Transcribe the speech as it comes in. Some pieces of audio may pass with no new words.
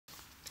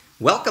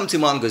Welcome to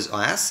Mongoose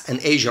OS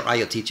and Azure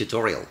IoT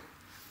tutorial.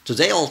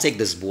 Today I'll take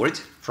this board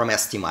from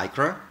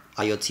STMicro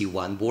IoT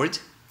One board,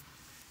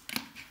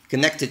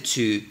 connect it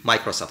to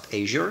Microsoft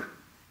Azure,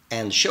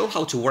 and show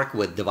how to work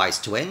with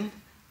Device Twin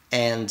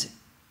and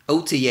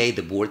OTA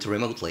the board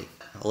remotely.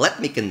 Let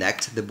me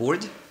connect the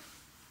board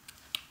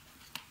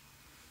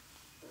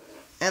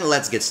and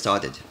let's get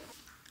started.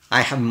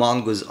 I have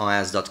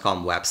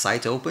mongooseos.com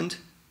website opened.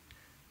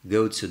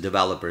 Go to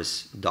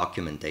Developers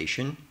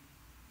Documentation.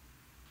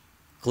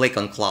 Click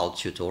on Cloud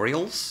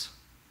Tutorials,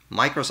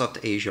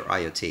 Microsoft Azure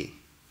IoT.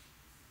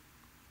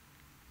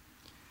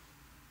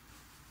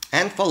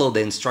 And follow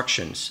the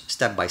instructions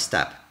step by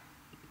step.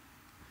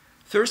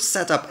 First,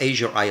 set up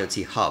Azure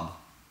IoT Hub.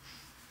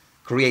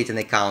 Create an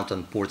account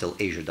on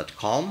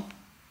portalazure.com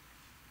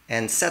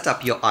and set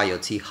up your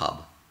IoT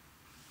Hub.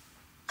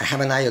 I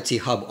have an IoT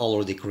Hub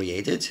already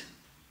created.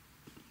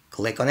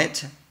 Click on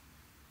it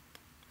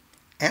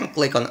and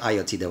click on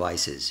IoT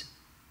devices.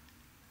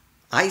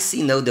 I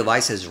see no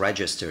devices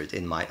registered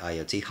in my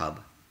IoT Hub.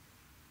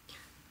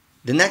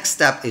 The next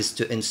step is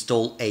to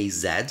install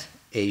AZ,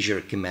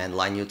 Azure Command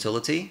Line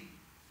Utility,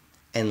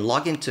 and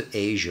log into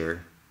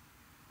Azure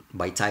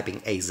by typing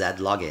AZ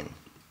login.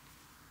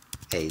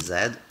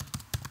 AZ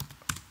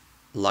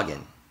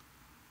login.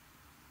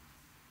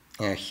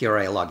 And here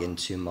I log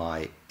into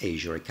my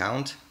Azure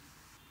account,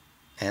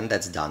 and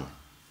that's done.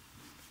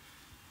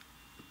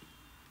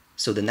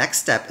 So the next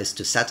step is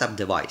to set up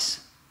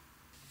device.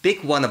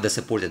 Pick one of the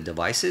supported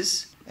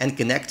devices and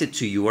connect it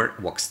to your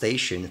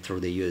workstation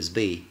through the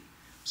USB.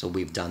 So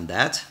we've done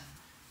that.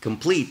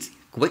 Complete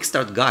Quick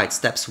Start Guide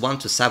steps 1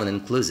 to 7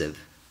 inclusive.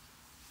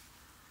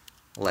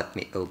 Let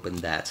me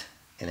open that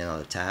in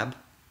another tab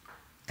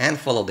and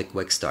follow the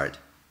Quick Start.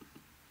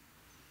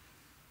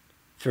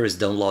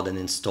 First, download and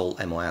install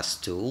MOS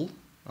tool.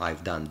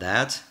 I've done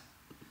that.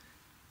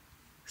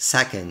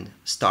 Second,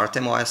 start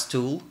MOS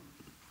tool.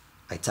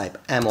 I type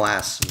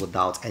MOS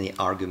without any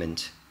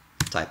argument.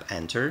 Type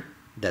enter.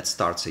 That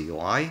starts a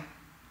UI.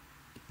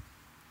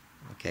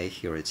 Okay,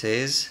 here it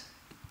is.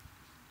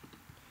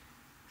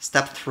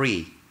 Step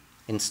 3.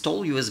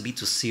 Install USB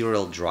to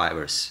serial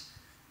drivers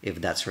if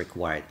that's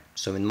required.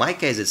 So in my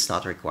case it's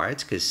not required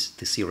because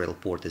the serial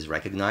port is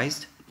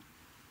recognized.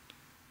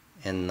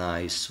 And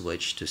I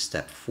switch to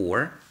step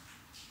 4.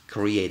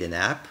 Create an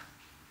app.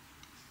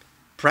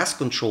 Press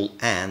Ctrl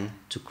N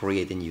to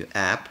create a new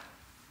app.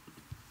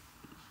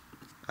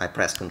 I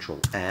press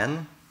Ctrl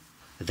N.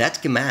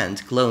 That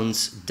command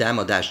clones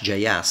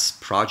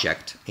demo-js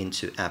project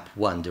into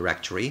app1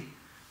 directory.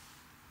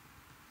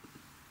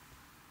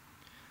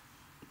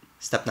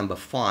 Step number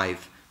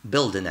 5,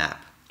 build an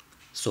app.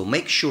 So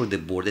make sure the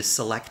board is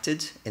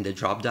selected in the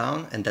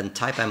drop-down and then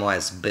type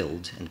MOS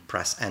build and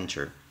press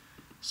enter.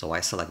 So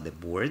I select the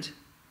board,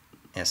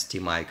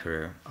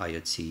 STMicro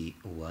IoT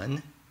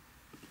One,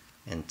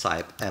 and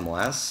type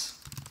MOS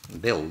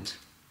build,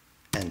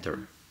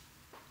 enter.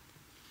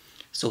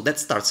 So that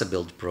starts a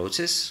build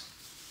process.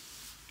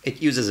 It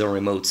uses a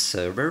remote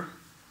server,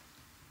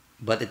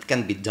 but it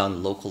can be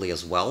done locally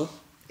as well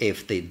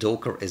if the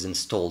Docker is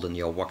installed on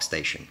your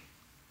workstation.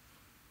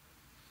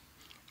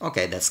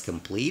 Okay, that's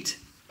complete.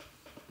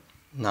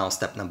 Now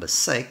step number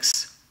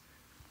 6,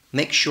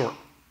 make sure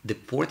the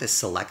port is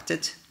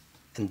selected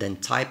and then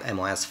type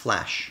MOS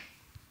flash.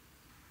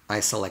 I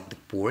select the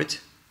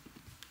port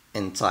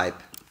and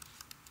type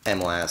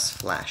MOS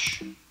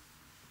flash.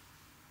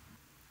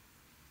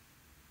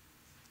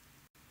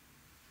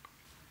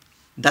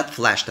 That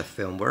flashed the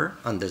firmware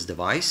on this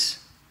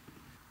device.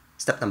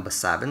 Step number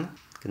 7,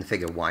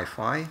 configure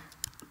Wi-Fi.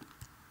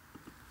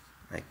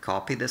 I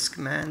copy this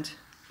command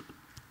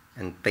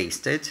and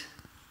paste it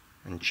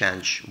and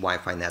change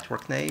Wi-Fi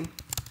network name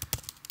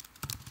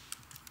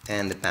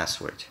and the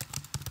password.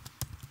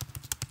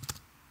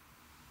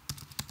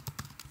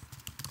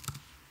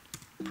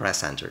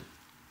 Press enter.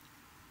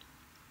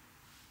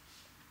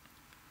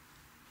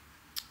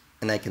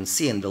 And I can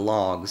see in the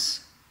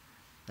logs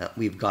that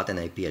we've got an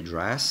IP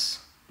address.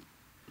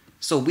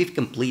 So we've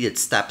completed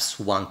steps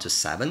 1 to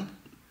 7.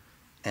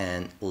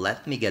 And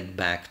let me get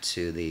back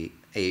to the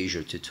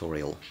Azure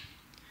tutorial.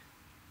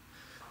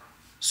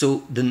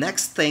 So the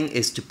next thing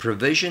is to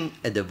provision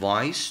a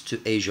device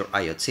to Azure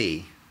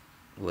IoT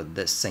with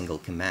this single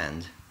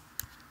command.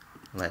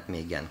 Let me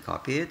again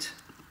copy it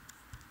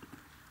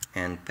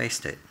and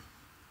paste it.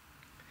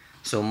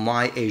 So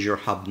my Azure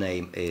Hub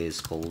name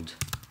is called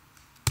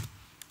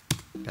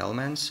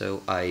Bellman,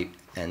 so I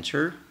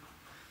enter.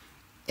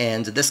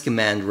 And this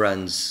command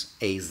runs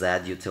AZ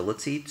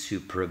utility to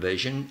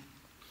provision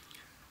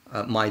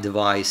my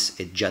device.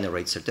 It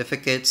generates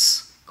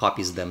certificates,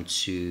 copies them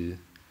to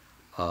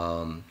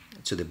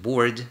the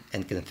board,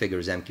 and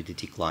configures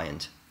MQTT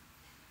client.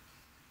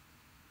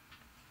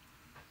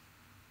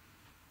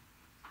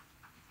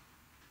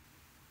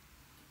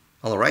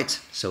 All right,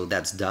 so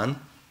that's done.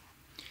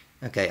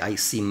 Okay, I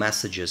see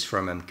messages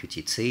from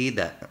MQTT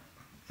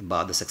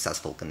about the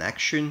successful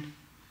connection,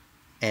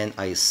 and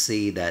I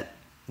see that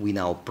we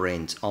now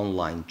print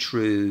online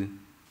true.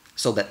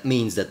 So that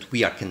means that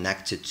we are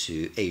connected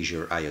to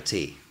Azure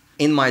IoT.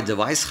 In my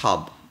device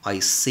hub, I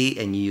see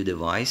a new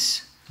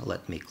device.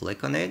 Let me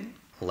click on it.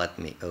 Let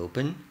me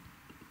open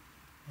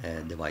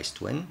device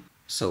twin.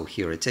 So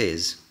here it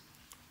is.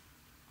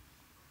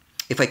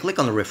 If I click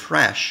on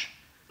refresh,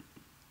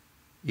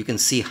 you can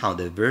see how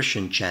the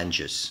version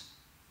changes.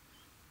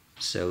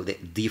 So the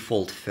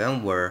default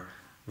firmware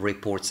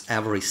reports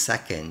every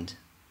second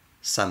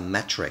some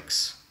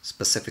metrics,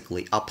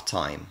 specifically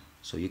uptime.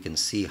 So you can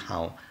see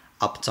how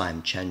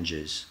uptime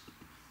changes.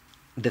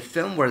 The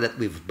firmware that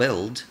we've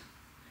built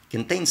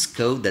contains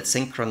code that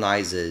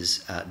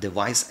synchronizes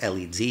device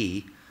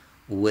LED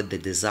with the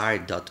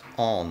desired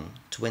 .on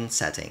twin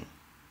setting.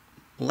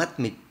 Let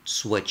me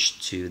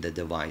switch to the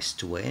device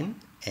twin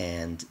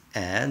and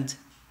add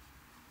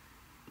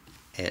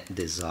a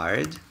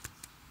desired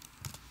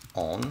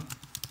on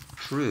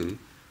true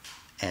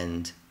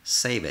and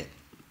save it.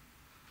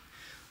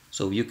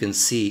 So you can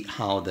see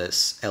how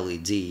this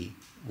LED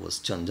was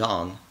turned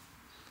on.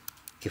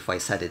 If I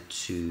set it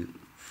to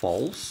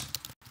false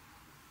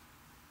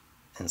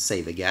and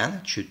save again,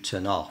 it should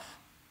turn off.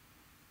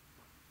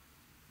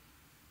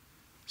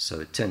 So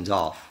it turned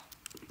off.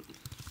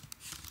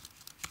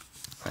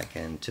 I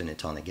can turn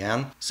it on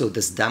again. So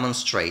this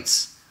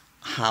demonstrates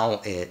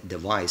how a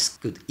device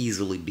could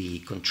easily be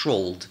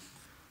controlled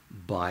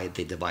by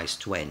the device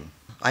twin.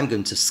 I'm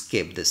going to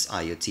skip this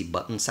IoT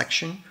button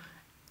section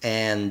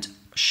and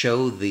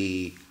show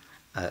the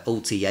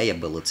OTA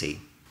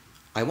ability.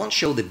 I won't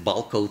show the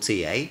bulk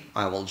OTA.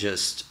 I will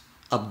just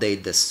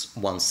update this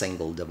one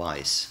single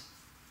device.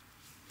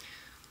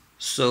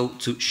 So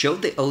to show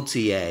the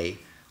OTA,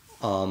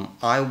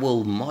 I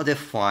will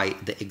modify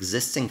the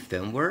existing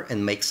firmware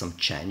and make some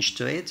change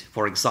to it.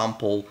 For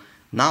example,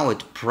 now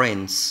it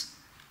prints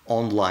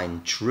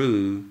online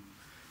true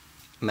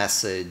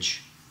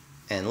message,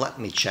 and let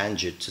me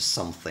change it to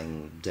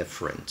something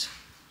different.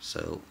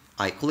 So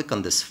I click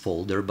on this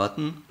folder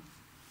button,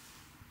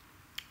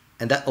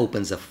 and that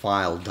opens a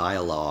file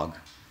dialog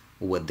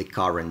with the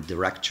current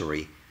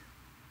directory.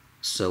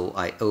 So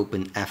I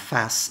open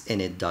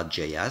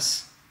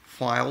fsinit.js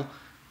file.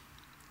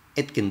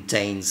 It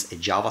contains a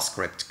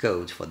JavaScript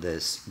code for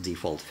this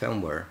default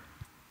firmware.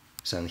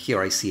 So here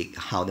I see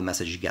how the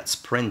message gets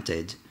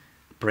printed,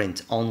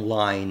 print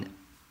online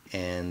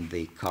and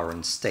the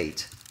current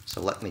state.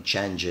 So let me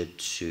change it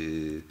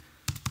to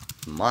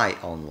my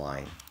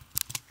online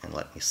and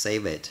let me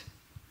save it.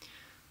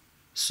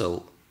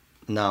 So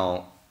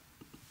now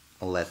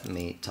let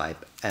me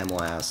type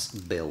mos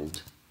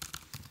build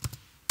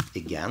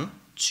again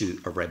to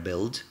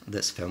rebuild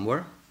this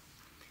firmware.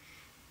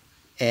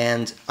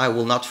 And I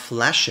will not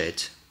flash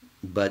it,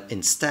 but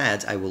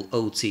instead I will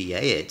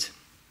OTA it.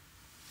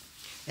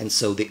 And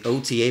so the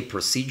OTA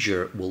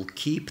procedure will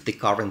keep the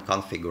current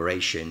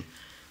configuration.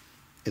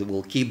 It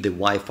will keep the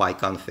Wi-Fi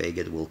config.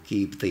 It will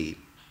keep the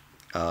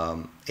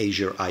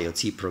Azure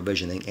IoT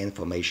provisioning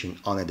information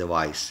on a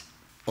device,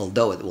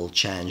 although it will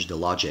change the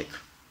logic.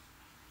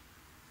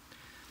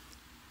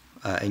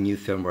 A new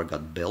firmware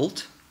got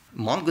built.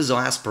 Mongoose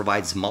OS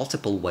provides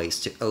multiple ways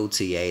to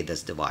OTA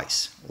this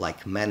device,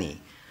 like many.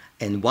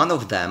 And one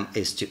of them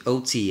is to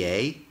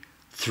OTA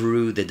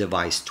through the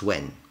device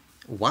twin.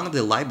 One of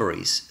the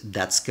libraries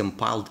that's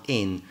compiled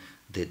in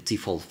the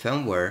default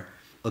firmware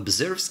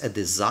observes a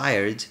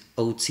desired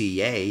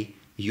OTA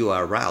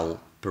URL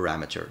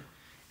parameter.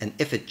 And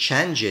if it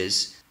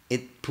changes,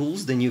 it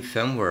pulls the new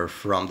firmware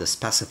from the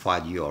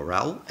specified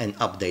URL and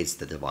updates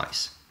the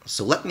device.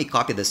 So let me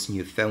copy this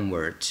new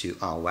firmware to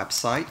our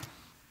website.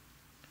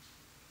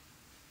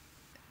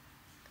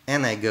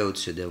 And I go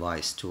to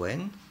device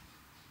twin.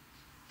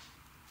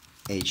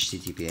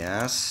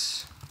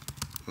 https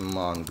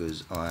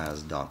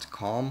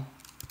mongooseos.com,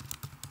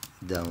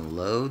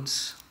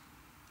 downloads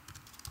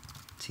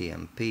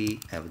tmp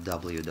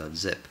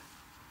fw.zip,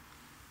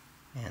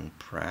 and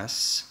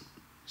press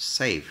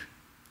save.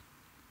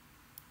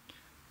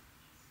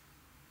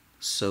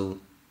 So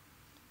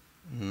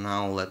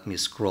now let me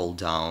scroll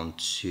down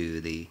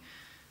to the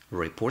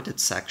reported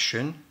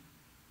section,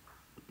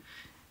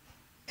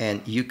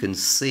 and you can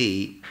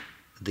see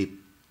the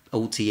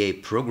OTA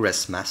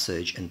progress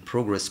message and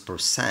progress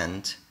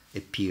percent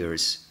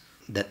appears.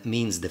 That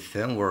means the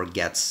firmware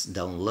gets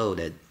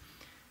downloaded.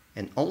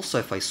 And also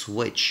if I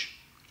switch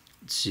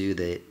to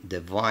the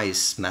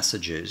device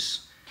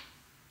messages,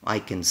 I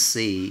can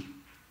see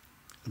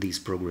these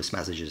progress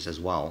messages as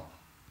well.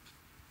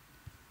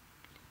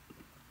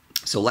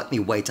 So let me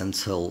wait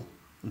until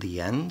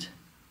the end.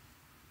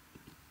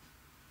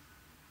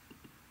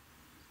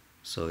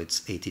 So it's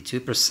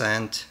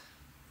 82%,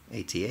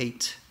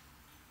 88%,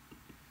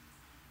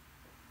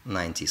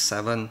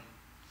 97,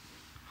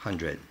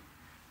 100,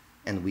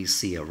 and we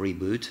see a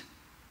reboot.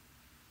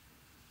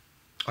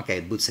 Okay,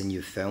 it boots a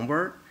new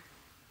firmware,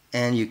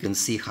 and you can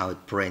see how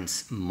it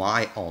prints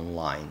my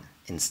online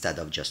instead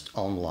of just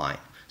online.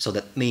 So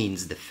that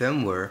means the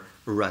firmware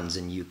runs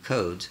a new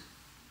code.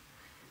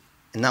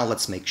 And now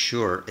let's make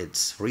sure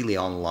it's really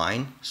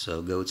online.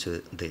 So go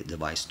to the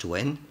device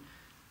twin,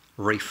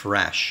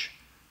 refresh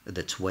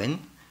the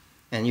twin,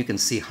 and you can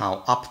see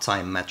how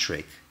uptime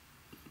metric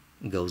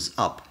goes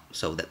up.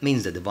 So that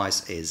means the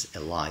device is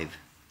alive.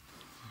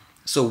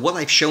 So what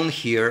I've shown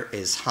here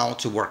is how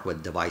to work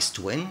with Device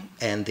Twin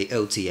and the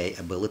OTA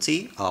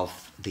ability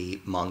of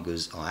the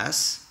Mongoose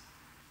OS.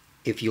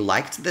 If you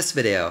liked this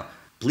video,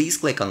 please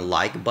click on the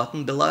like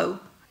button below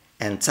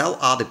and tell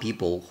other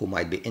people who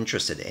might be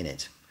interested in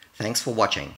it. Thanks for watching.